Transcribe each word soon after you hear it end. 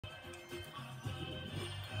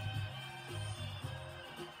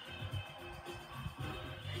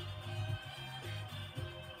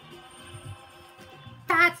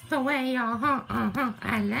That's the way,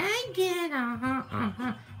 I like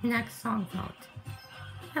it, Next song vote.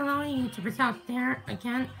 Hello YouTubers out there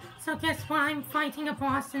again. So guess what? I'm fighting a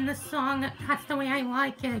boss in the song That's the Way I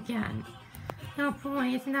Like It again. Oh boy,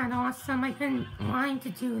 isn't that awesome? I've been wanting to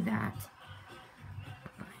do that.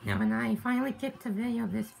 Now and I finally get to video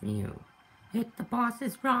this for you. The boss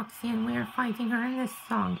is Roxy and we're fighting her in this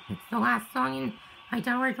song. It's the last song and I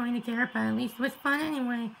doubt we're going to get her, but at least it was fun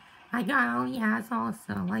anyway. I got all Yaz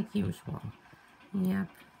also, like usual. Yep.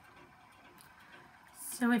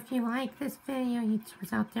 So if you like this video,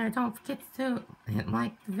 YouTubers out there, don't forget to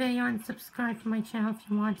like the video and subscribe to my channel if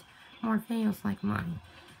you want more videos like mine.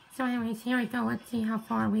 So anyways, here we go. Let's see how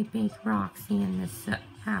far we beat Roxy in this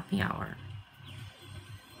happy hour.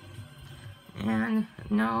 And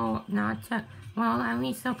no, not to, well, at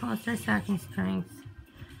least so close to her second strength.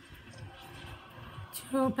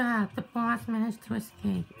 Too bad, the boss managed to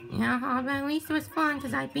escape. Yeah, but at least it was fun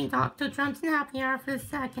because I beat Octodrums in happy hour for the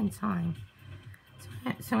second time.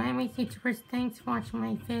 So anyways, YouTubers, thanks for watching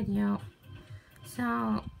my video.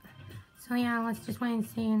 So yeah, let's just wait and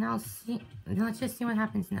see, and let's just see what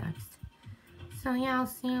happens next. So yeah, I'll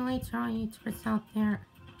see you later, all YouTubers out there.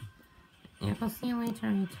 Yep, I'll see you later,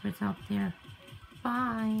 YouTubers out there.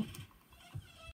 Bye.